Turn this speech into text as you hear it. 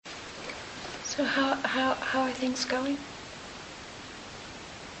So how are things going?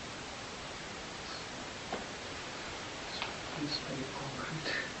 Feels very concrete.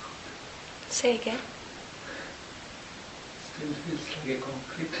 Say again. Still feels like a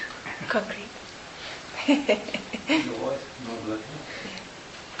concrete. Concrete. The voice not working.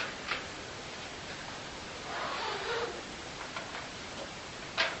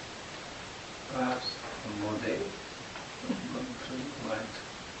 Perhaps one more day, going through might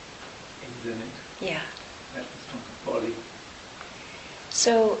examine it. Yeah. That is not the body.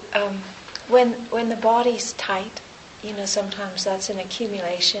 So when the body's tight, sometimes that's an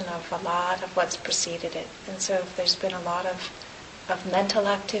accumulation of a lot of what's preceded it. And so if there's been a lot of mental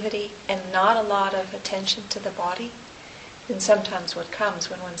activity and not a lot of attention to the body, then sometimes what comes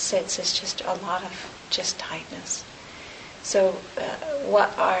when one sits is just a lot of just tightness. So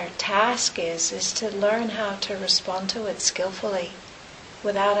what our task is to learn how to respond to it skillfully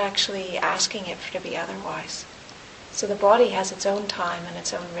without actually asking it to be otherwise. So the body has its own time and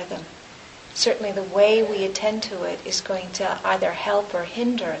its own rhythm. Certainly the way we attend to it is going to either help or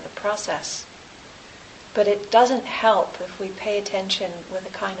hinder the process. But it doesn't help if we pay attention with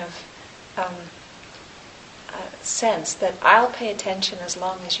a kind of sense that I'll pay attention as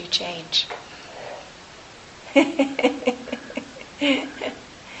long as you change.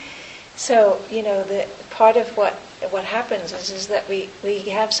 So, the part of what happens is that we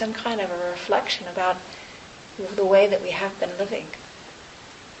have some kind of a reflection about the way that we have been living.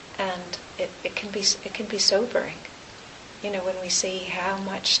 And it can be sobering, when we see how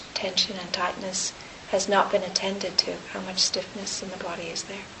much tension and tightness has not been attended to, how much stiffness in the body is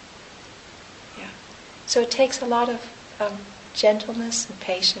there. Yeah. So it takes a lot of gentleness and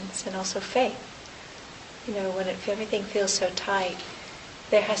patience and also faith. When everything feels so tight,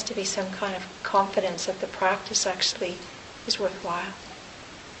 there has to be some kind of confidence that the practice actually is worthwhile.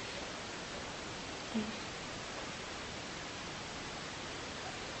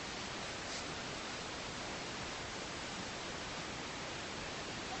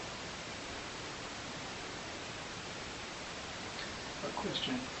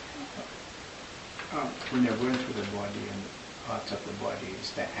 Question. When you're going through the body and parts of the body,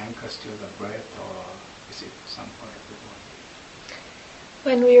 is the anchor still the breath, or is it some part of the body?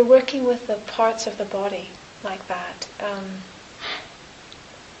 When we are working with the parts of the body like that,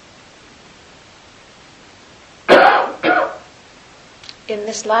 in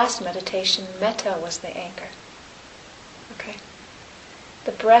this last meditation, metta was the anchor. Okay.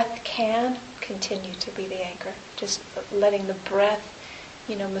 The breath can continue to be the anchor, just letting the breath,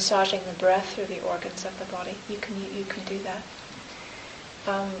 massaging the breath through the organs of the body. You can do that.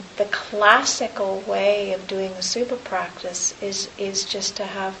 The classical way of doing the Subha practice is just to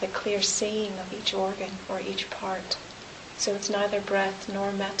have the clear seeing of each organ or each part. So it's neither breath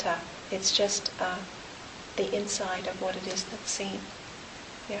nor metta. It's just the inside of what it is that's seen.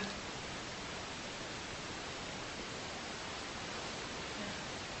 Yeah.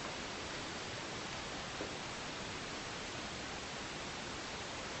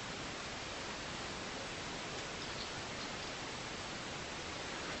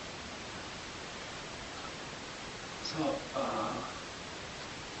 So,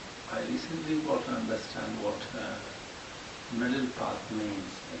 I recently got to understand what middle path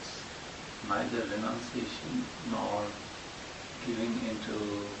means. It's neither renunciation nor giving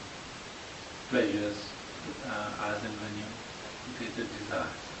into pleasures as and when you get the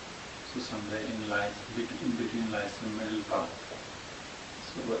desire. So somewhere in between lies the middle path.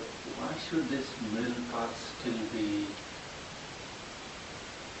 So but why should this middle path still be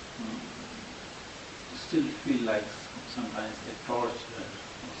still feel like sometimes a torture?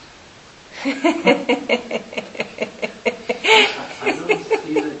 I don't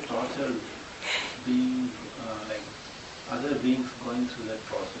see the torture being like other beings going through that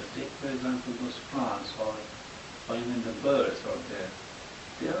process. Take for example those plants or even the birds out there.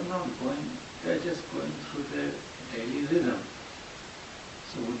 They are not going, they are just going through their daily rhythm.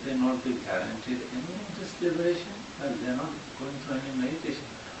 So would they not be guaranteed any of this liberation? Well, they are not going through any meditation.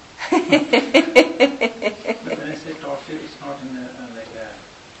 But when I say torture, it's not in like a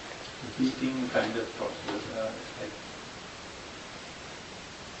beating kind of torture. It's like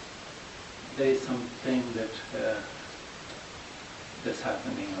there is something that's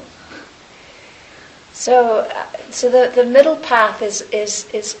happening also. So the middle path is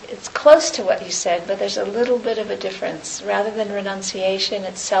it's close to what you said, but there's a little bit of a difference. Rather than renunciation,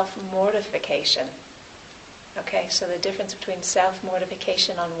 it's self-mortification. Okay, so the difference between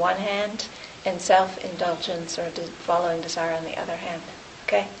self-mortification on one hand and self-indulgence or following desire on the other hand.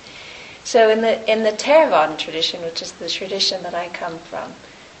 Okay, so in the Theravadan tradition, which is the tradition that I come from,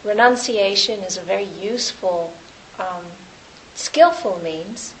 renunciation is a very useful, skillful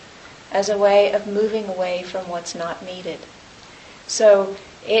means as a way of moving away from what's not needed. So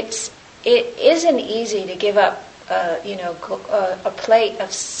it isn't easy to give up, a plate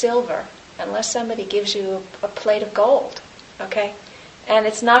of silver unless somebody gives you a plate of gold, okay? And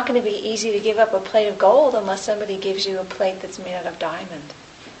it's not going to be easy to give up a plate of gold unless somebody gives you a plate that's made out of diamond,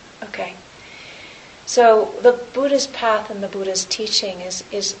 okay? So the Buddha's path and the Buddha's teaching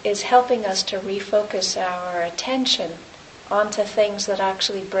is helping us to refocus our attention onto things that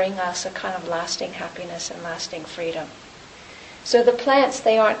actually bring us a kind of lasting happiness and lasting freedom. So the plants,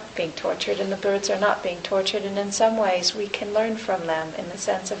 they aren't being tortured, and the birds are not being tortured, and in some ways we can learn from them in the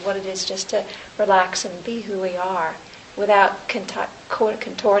sense of what it is just to relax and be who we are without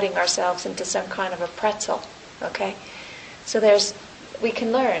contorting ourselves into some kind of a pretzel, okay? So we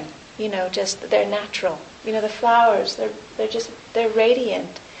can learn, just they're natural. The flowers, they're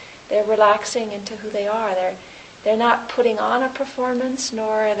radiant. They're relaxing into who they are. They're not putting on a performance,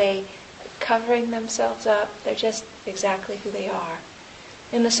 nor are they covering themselves up. They're just exactly who they are.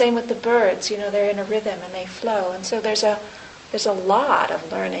 And the same with the birds. They're in a rhythm and they flow. And so there's a lot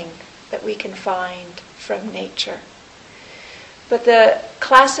of learning that we can find from nature. But the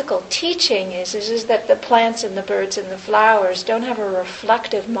classical teaching is that the plants and the birds and the flowers don't have a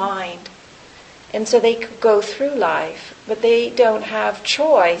reflective mind. And so they could go through life, but they don't have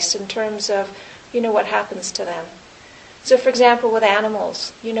choice in terms of, what happens to them. So for example, with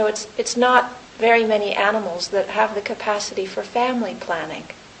animals, it's not very many animals that have the capacity for family planning,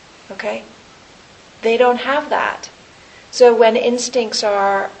 okay? They don't have that. So when instincts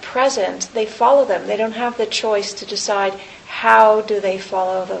are present, they follow them. They don't have the choice to decide how do they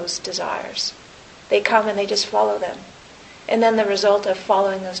follow those desires. They come and they just follow them. And then the result of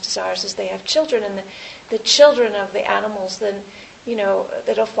following those desires is they have children, and the children of the animals then,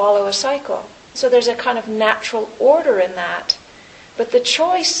 that'll follow a cycle. So there's a kind of natural order in that. But the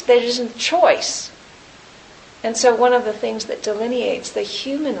choice, there isn't choice. And so one of the things that delineates the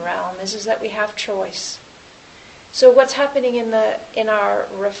human realm is that we have choice. So what's happening in our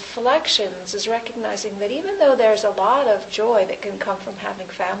reflections is recognizing that even though there's a lot of joy that can come from having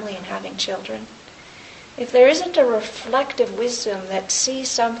family and having children, if there isn't a reflective wisdom that sees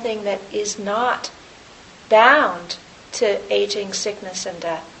something that is not bound to aging, sickness, and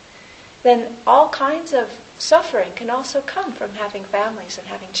death, then all kinds of suffering can also come from having families and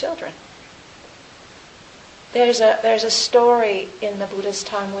having children. There's a story in the Buddha's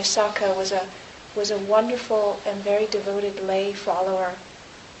time where Saka was a wonderful and very devoted lay follower,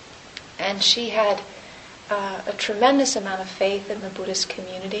 and she had a tremendous amount of faith in the Buddhist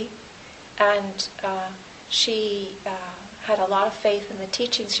community, and she had a lot of faith in the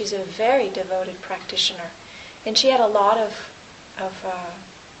teachings. She's a very devoted practitioner, and she had a lot of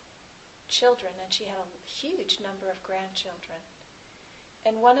children, and she had a huge number of grandchildren.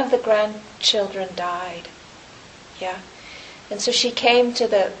 And one of the grandchildren died. Yeah. And so she came to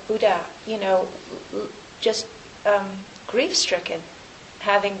the Buddha, just grief-stricken,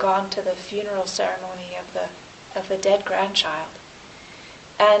 having gone to the funeral ceremony of the dead grandchild.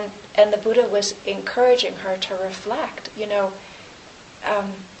 And the Buddha was encouraging her to reflect,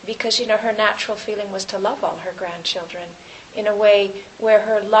 because, her natural feeling was to love all her grandchildren in a way where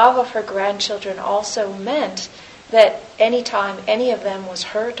her love of her grandchildren also meant that any time any of them was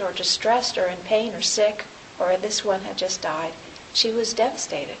hurt or distressed or in pain or sick, or this one had just died, she was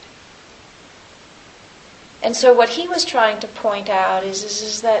devastated. And so what he was trying to point out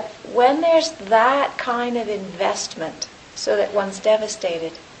is that when there's that kind of investment so that one's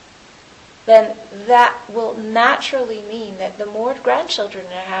devastated, then that will naturally mean that the more grandchildren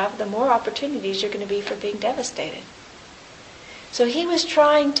you have, the more opportunities you're going to be for being devastated. So he was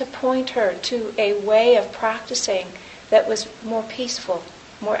trying to point her to a way of practicing that was more peaceful,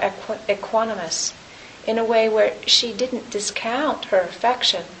 more equanimous, in a way where she didn't discount her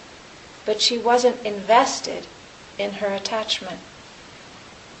affection, but she wasn't invested in her attachment.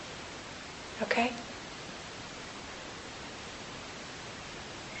 Okay?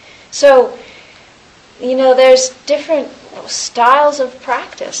 So, there's different styles of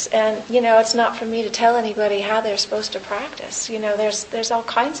practice, and, it's not for me to tell anybody how they're supposed to practice. There's all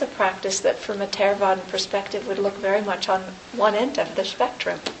kinds of practice that from a Theravadan perspective would look very much on one end of the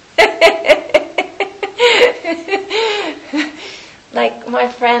spectrum. Like my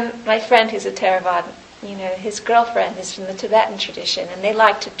friend who's a Theravadan, his girlfriend is from the Tibetan tradition, and they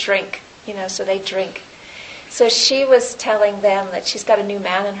like to drink, so they drink. So she was telling them that she's got a new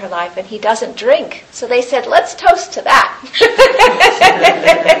man in her life and he doesn't drink. So they said, let's toast to that.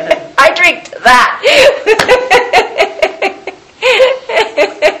 I drink to that.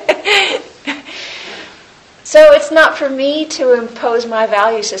 it's not for me to impose my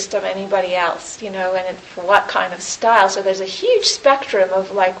value system on anybody else, and for what kind of style. So there's a huge spectrum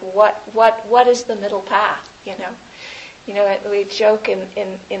of like what is the middle path, we joke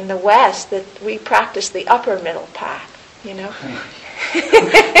in the West that we practice the upper middle path,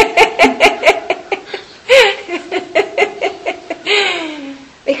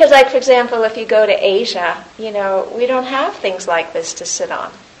 Because, like, for example, if you go to Asia, we don't have things like this to sit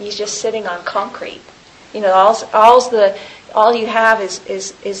on. You're just sitting on concrete. All you have is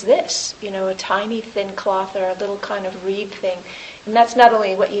this, a tiny thin cloth or a little kind of reed thing. And that's not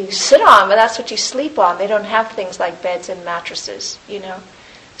only what you sit on, but that's what you sleep on. They don't have things like beds and mattresses,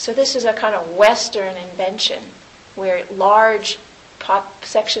 So this is a kind of Western invention where large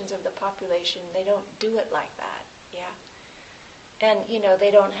sections of the population, they don't do it like that, yeah. And,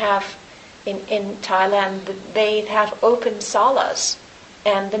 they don't have, in Thailand, they have open salas,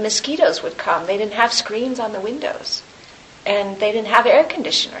 and the mosquitoes would come. They didn't have screens on the windows, and they didn't have air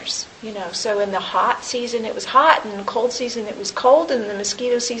conditioners, So in the hot season, it was hot, and in the cold season, it was cold, and in the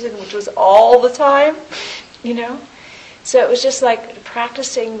mosquito season, which was all the time, So it was just like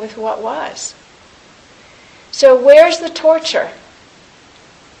practicing with what was. So where's the torture?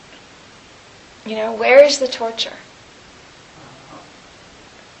 Where is the torture?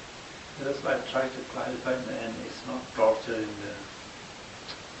 That's why I try to clarify in the end. It's not torture in the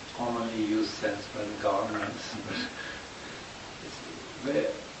commonly used sense by the governments, but it's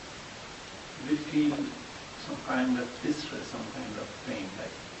where we feel some kind of distress, some kind of pain.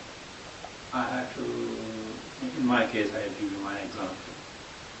 Like I had to, in my case, I'll give you my example.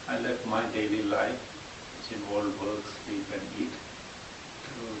 I left my daily life, which involved work, sleep and eat,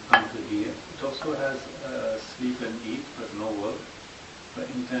 to come to here. It also has sleep and eat, but no work. But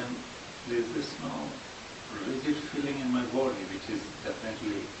in time, there's this now rigid feeling in my body, which is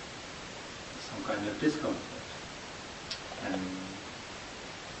definitely some kind of discomfort. And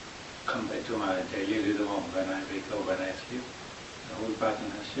compared to my daily rhythm of when I wake up, when I sleep, the whole pattern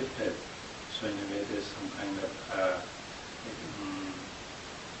has shifted. So in a way, there's some kind of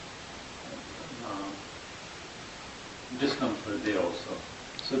discomfort there also.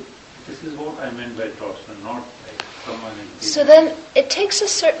 So this is what I meant by torture, not like someone is... So then it takes a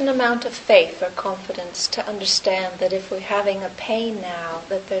certain amount of faith or confidence to understand that if we're having a pain now,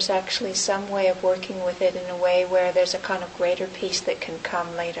 that there's actually some way of working with it in a way where there's a kind of greater peace that can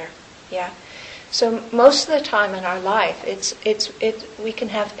come later. Yeah? So most of the time in our life, we can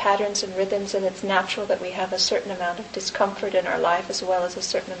have patterns and rhythms, and it's natural that we have a certain amount of discomfort in our life as well as a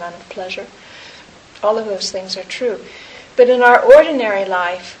certain amount of pleasure. All of those things are true. But in our ordinary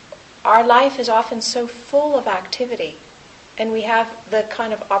life, our life is often so full of activity, and we have the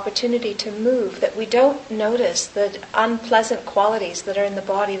kind of opportunity to move that we don't notice the unpleasant qualities that are in the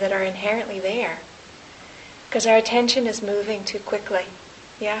body that are inherently there, because our attention is moving too quickly,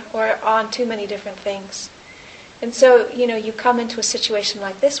 yeah, or on too many different things. And so, you come into a situation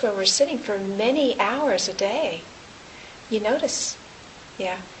like this where we're sitting for many hours a day, you notice,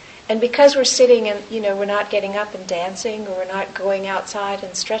 yeah. And because we're sitting and, we're not getting up and dancing, or we're not going outside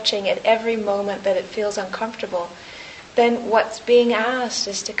and stretching at every moment that it feels uncomfortable, then what's being asked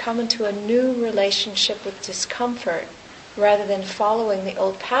is to come into a new relationship with discomfort rather than following the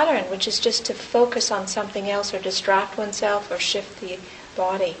old pattern, which is just to focus on something else or distract oneself or shift the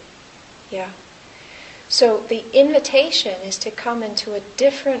body. Yeah. So the invitation is to come into a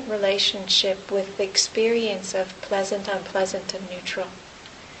different relationship with the experience of pleasant, unpleasant, and neutral.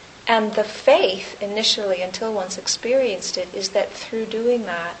 And the faith, initially, until one's experienced it, is that through doing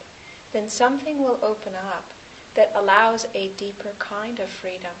that, then something will open up that allows a deeper kind of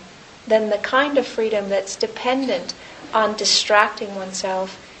freedom than the kind of freedom that's dependent on distracting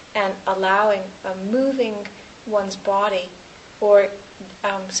oneself and allowing, moving one's body, or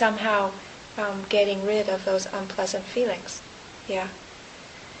somehow getting rid of those unpleasant feelings. Yeah.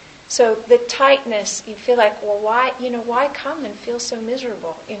 So the tightness, you feel like, well, why come and feel so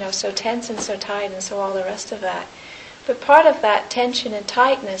miserable, so tense and so tight and so all the rest of that. But part of that tension and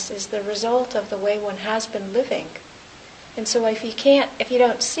tightness is the result of the way one has been living. And so if you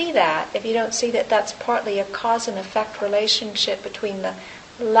don't see that that's partly a cause and effect relationship between the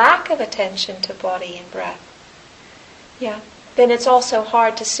lack of attention to body and breath, yeah, then it's also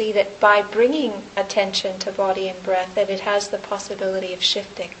hard to see that by bringing attention to body and breath that it has the possibility of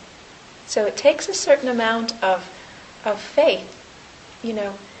shifting. So it takes a certain amount of faith,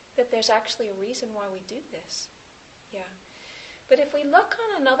 that there's actually a reason why we do this. Yeah. But if we look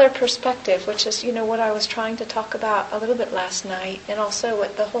on another perspective, which is, what I was trying to talk about a little bit last night, and also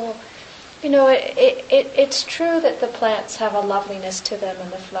what the whole It's true that the plants have a loveliness to them,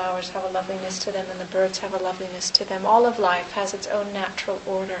 and the flowers have a loveliness to them, and the birds have a loveliness to them. All of life has its own natural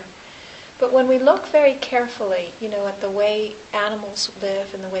order. But when we look very carefully, at the way animals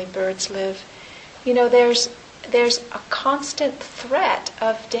live and the way birds live, there's a constant threat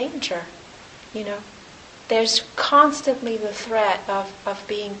of danger. There's constantly the threat of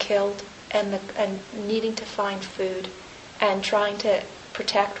being killed and needing to find food and trying to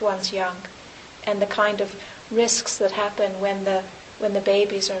protect one's young, and the kind of risks that happen when the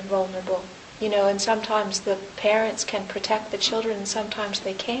babies are vulnerable. And sometimes the parents can protect the children, and sometimes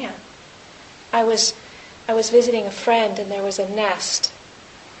they can't. I was visiting a friend, and there was a nest.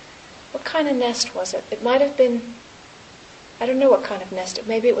 What kind of nest was it? It might have been, I don't know what kind of nest.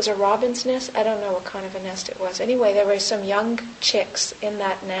 Maybe it was a robin's nest. I don't know what kind of a nest it was. Anyway, there were some young chicks in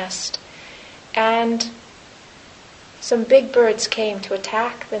that nest, and some big birds came to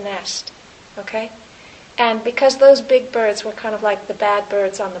attack the nest, okay? And because those big birds were kind of like the bad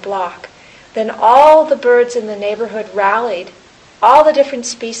birds on the block, then all the birds in the neighborhood rallied. All the different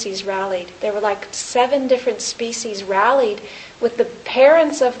species rallied. There were like 7 different species rallied with the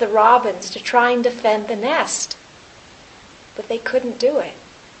parents of the robins to try and defend the nest. But they couldn't do it.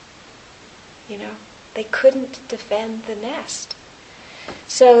 They couldn't defend the nest.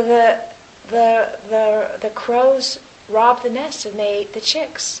 So the crows robbed the nest and they ate the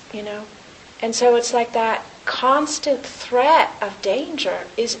chicks, And so it's like that constant threat of danger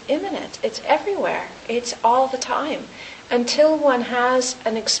is imminent. It's everywhere. It's all the time. Until one has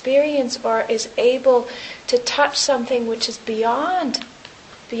an experience or is able to touch something which is beyond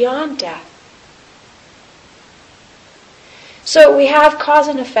death. So we have cause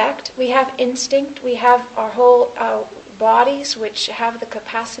and effect, we have instinct, we have our whole bodies which have the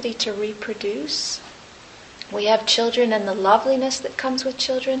capacity to reproduce. We have children and the loveliness that comes with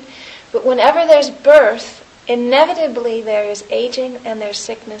children. But whenever there's birth, inevitably there is aging and there's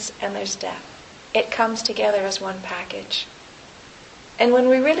sickness and there's death. It comes together as one package. And when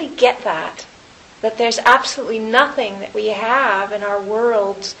we really get that there's absolutely nothing that we have in our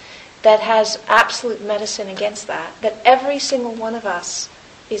worlds that has absolute medicine against that every single one of us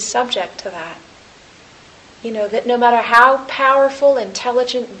is subject to that. That no matter how powerful,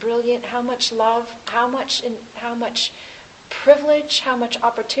 intelligent, brilliant, how much love, how much privilege, how much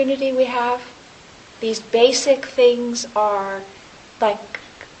opportunity we have, these basic things are like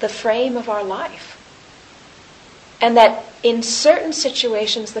the frame of our life. And that in certain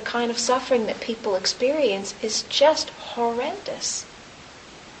situations, the kind of suffering that people experience is just horrendous.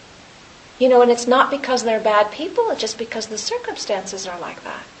 And it's not because they're bad people, it's just because the circumstances are like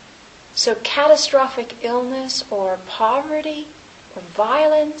that. So catastrophic illness or poverty or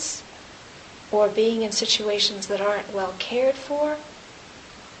violence or being in situations that aren't well cared for.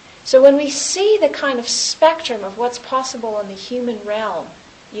 So when we see the kind of spectrum of what's possible in the human realm,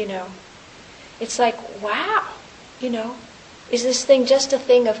 it's like, wow, is this thing just a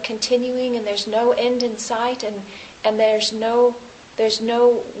thing of continuing and there's no end in sight and there's no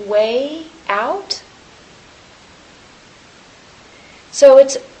way out? So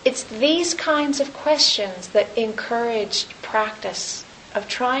it's these kinds of questions that encouraged practice of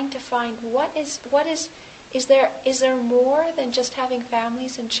trying to find is there more than just having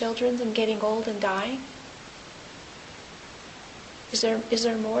families and children and getting old and dying? Is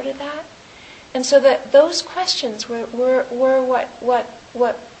there more to that? And so that those questions were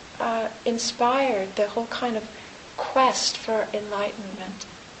what inspired the whole kind of quest for enlightenment.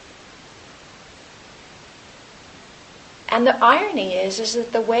 And the irony is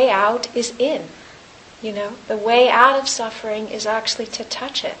that the way out is in. The way out of suffering is actually to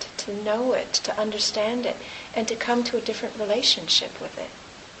touch it, to know it, to understand it, and to come to a different relationship with it.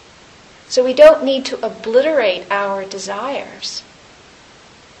 So we don't need to obliterate our desires.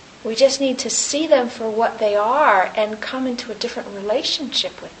 We just need to see them for what they are and come into a different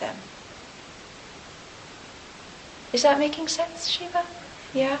relationship with them. Is that making sense, Shiva?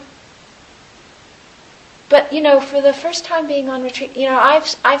 Yeah? But, for the first time being on retreat,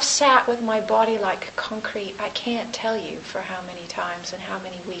 I've sat with my body like concrete. I can't tell you for how many times and how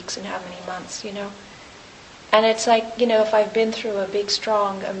many weeks and how many months, And it's like, if I've been through a big,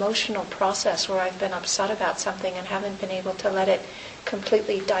 strong emotional process where I've been upset about something and haven't been able to let it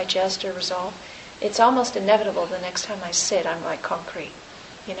completely digest or resolve, it's almost inevitable the next time I sit, I'm like concrete,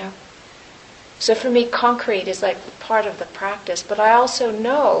 So for me, concrete is like part of the practice, but I also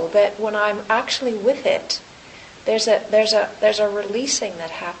know that when I'm actually with it, there's a releasing that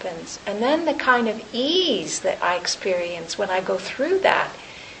happens, and then the kind of ease that I experience when I go through that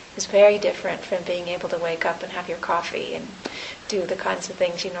is very different from being able to wake up and have your coffee and do the kinds of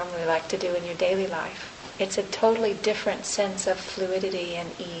things you normally like to do in your daily life. It's a totally different sense of fluidity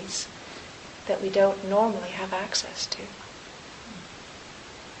and ease that we don't normally have access to.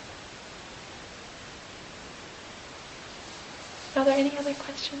 Are there any other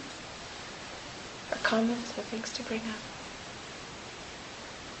questions or comments or things to bring up?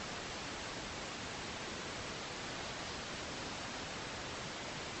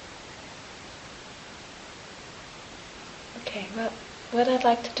 Okay, well, what I'd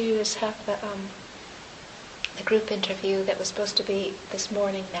like to do is have the group interview that was supposed to be this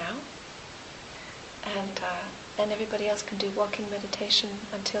morning now, and everybody else can do walking meditation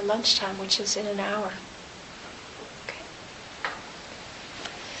until lunchtime, which is in an hour. Okay.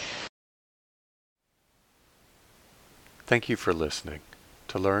 Thank you for listening.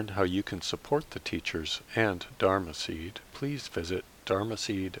 To learn how you can support the teachers and Dharma Seed, please visit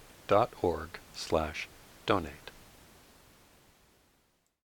dharmaseed.org/donate.